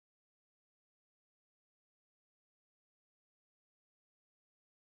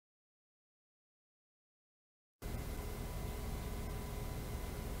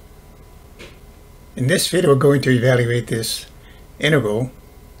In this video, we're going to evaluate this integral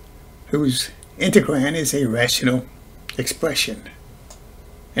whose integrand is a rational expression.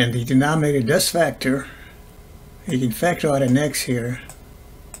 And the denominator does factor. You can factor out an x here,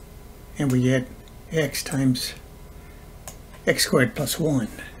 and we get x times x squared plus 1.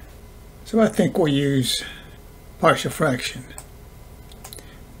 So I think we'll use partial fraction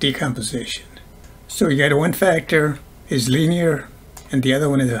decomposition. So we got one factor is linear, and the other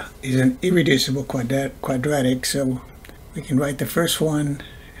one is an irreducible quadratic. So we can write the first one,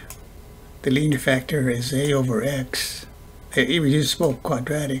 the linear factor is a over x. The irreducible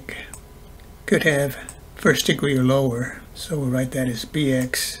quadratic could have first degree or lower, so we'll write that as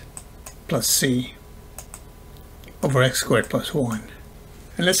bx plus c over x squared plus 1.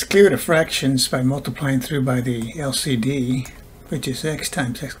 And let's clear the fractions by multiplying through by the LCD, which is x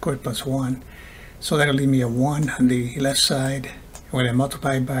times x squared plus 1. So that'll leave me a 1 on the left side. When I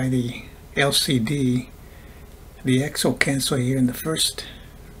multiply by the LCD, the x will cancel here in the first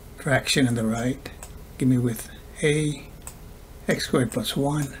fraction on the right. Give me with a x squared plus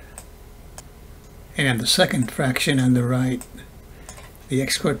 1. And on the second fraction on the right, the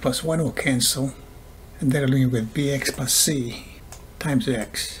x squared plus 1 will cancel. And that'll leave me with bx plus c times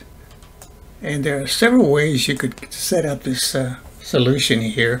x. And there are several ways you could set up this solution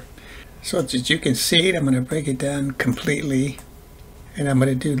here. So that you can see it, I'm going to break it down completely. And I'm going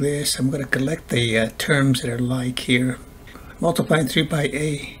to do this. I'm going to collect the terms that are like here. Multiplying through by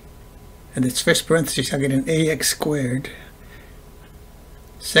a. And its first parenthesis, I get an ax squared.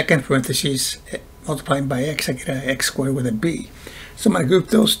 Second parenthesis, multiplying by x, I get an x squared with a b. So I'm going to group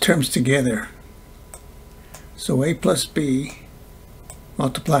those terms together. So a plus b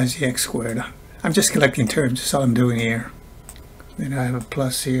multiplies the x squared. I'm just collecting terms, that's all I'm doing here. Then I have a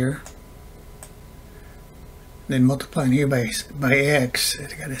plus here. Then multiplying here by x, I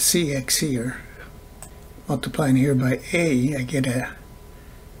got a cx here. Multiplying here by a, I get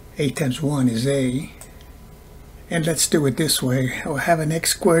a times 1 is a. And let's do it this way. I'll have an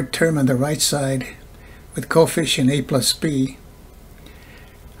x squared term on the right side with coefficient a plus b.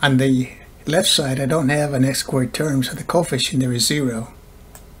 On the left side, I don't have an x squared term, so the coefficient there is 0.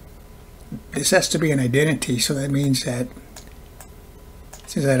 This has to be an identity, so that means that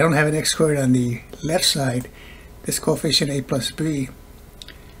since I don't have an x squared on the left side, this coefficient a plus b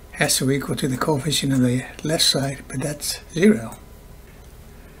has to equal to the coefficient on the left side, but that's 0.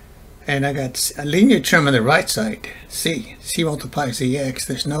 And I got a linear term on the right side, c. c multiplies the x.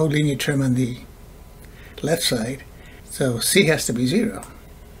 There's no linear term on the left side, so c has to be 0.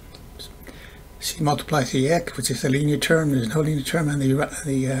 C multiplies the x, which is a linear term. There's no linear term on the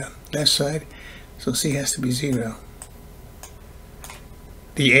left side, so c has to be 0.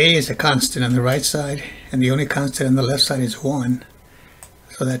 The a is a constant on the right side, and the only constant on the left side is 1.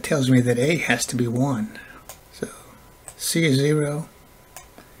 So that tells me that a has to be 1. So c is 0,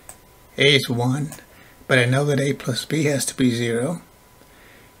 a is 1, but I know that a plus b has to be 0.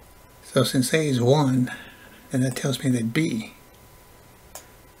 So since a is 1, then that tells me that b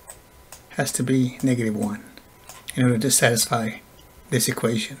has to be negative 1 in order to satisfy this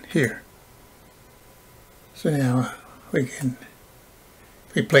equation here. So now we can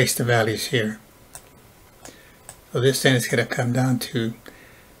replace the values here. So this then is going to come down to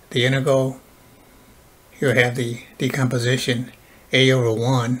the integral. Here I have the decomposition a over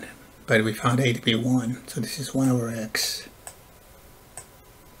 1, but we found a to be 1, so this is 1 over x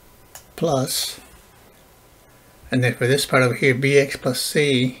plus, and then for this part over here, bx plus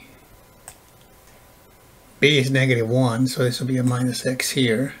c, b is negative 1, so this will be a minus x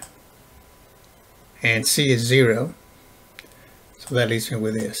here, and c is 0. So that leaves me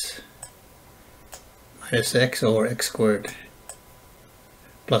with this, minus x over x squared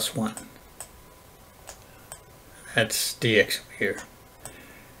plus 1. That's dx over here.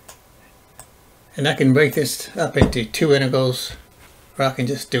 And I can break this up into two integrals, or I can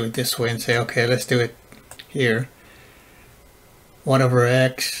just do it this way and say, okay, let's do it here. 1 over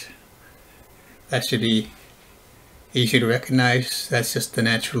x, that should be easy to recognize. That's just the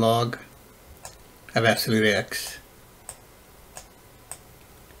natural log of absolute x.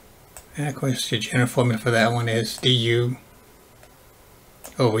 And of course, the general formula for that one is du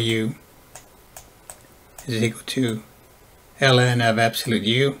over u is equal to ln of absolute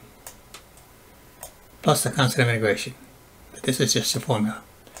u plus the constant of integration. But this is just a formula,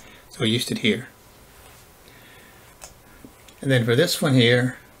 so we used it here. And then for this one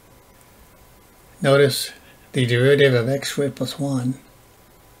here, notice the derivative of x squared plus 1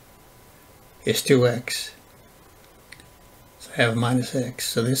 is 2x. I have minus x,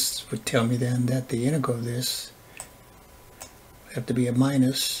 so this would tell me then that the integral of this would have to be a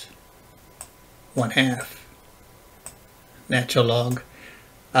minus 1/2 natural log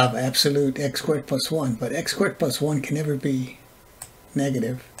of absolute x squared plus 1. But x squared plus 1 can never be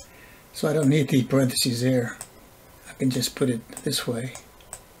negative, so I don't need the parentheses there. I can just put it this way,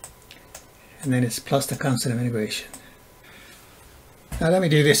 and then it's plus the constant of integration. Now let me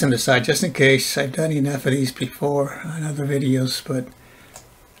do this on the side just in case. I've done enough of these before on other videos, but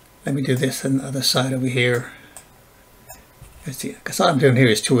let me do this on the other side over here. Because all I'm doing here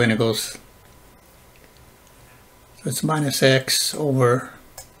is two integrals. So it's minus x over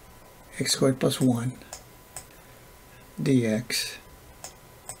x squared plus 1 dx.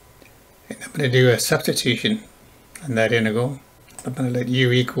 And I'm going to do a substitution on that integral. I'm going to let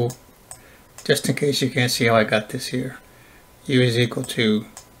u equal, just in case you can't see how I got this here, u is equal to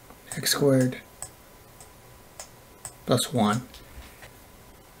x squared plus 1.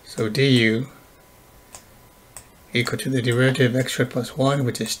 So du equal to the derivative of x squared plus 1,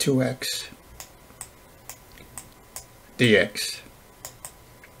 which is 2x dx.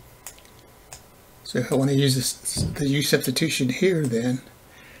 So if I want to use the u substitution here, then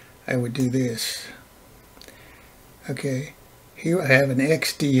I would do this. Okay, here I have an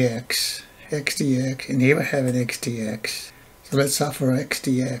x dx, and here I have an x dx. So let's solve for x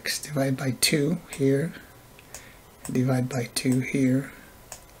dx. Divide by 2 here, divide by 2 here.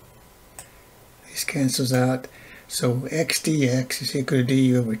 This cancels out. So x dx is equal to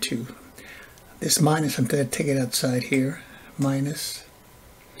du over 2. This minus, I'm going to take it outside here, minus.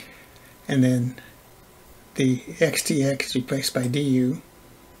 And then the x dx is replaced by du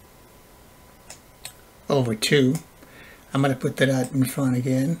over 2. I'm going to put that out in front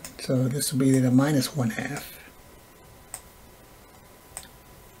again. So this will be the minus 1/2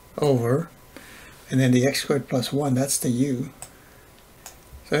 over. And then the x squared plus 1, that's the u.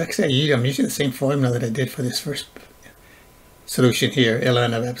 So actually I'm using the same formula that I did for this first solution here,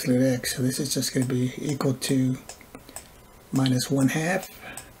 ln of absolute x. So this is just going to be equal to minus 1/2.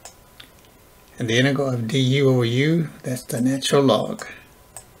 And the integral of du over u, that's the natural log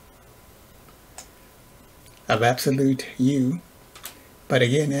of absolute u. But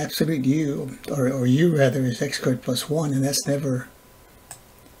again, absolute u, or u rather, is x squared plus 1, and that's never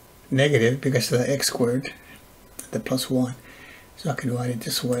negative because of the x squared, the plus 1. So I can write it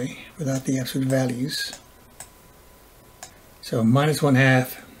this way without the absolute values. So minus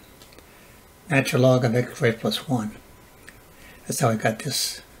 1/2 natural log of x squared plus 1. That's how I got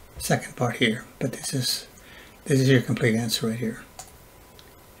this second part here. But this is your complete answer right here.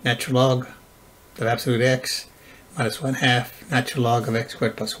 Natural log of absolute x minus 1/2 natural log of x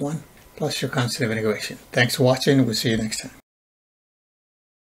squared plus 1 plus your constant of integration. Thanks for watching. We'll see you next time.